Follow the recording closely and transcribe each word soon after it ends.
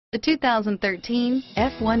The 2013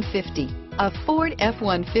 F-150. A Ford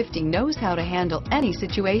F-150 knows how to handle any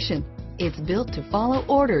situation. It's built to follow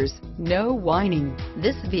orders, no whining.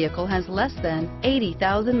 This vehicle has less than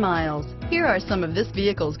 80,000 miles. Here are some of this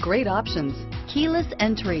vehicle's great options: keyless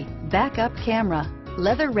entry, backup camera,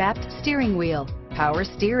 leather-wrapped steering wheel, power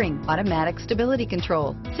steering, automatic stability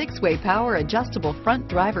control, 6-way power adjustable front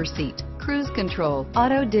driver's seat, cruise control,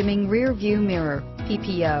 auto-dimming rear view mirror,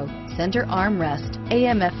 PPO, center armrest,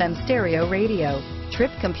 AM/FM stereo radio,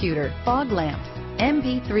 trip computer, fog lamps,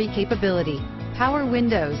 MP3 capability, power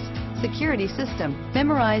windows, security system,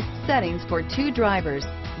 memorized settings for 2 drivers,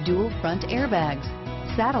 dual front airbags,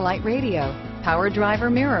 satellite radio, power driver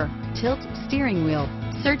mirror, tilt steering wheel.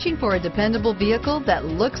 Searching for a dependable vehicle that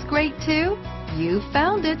looks great too? You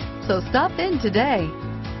found it, so stop in today.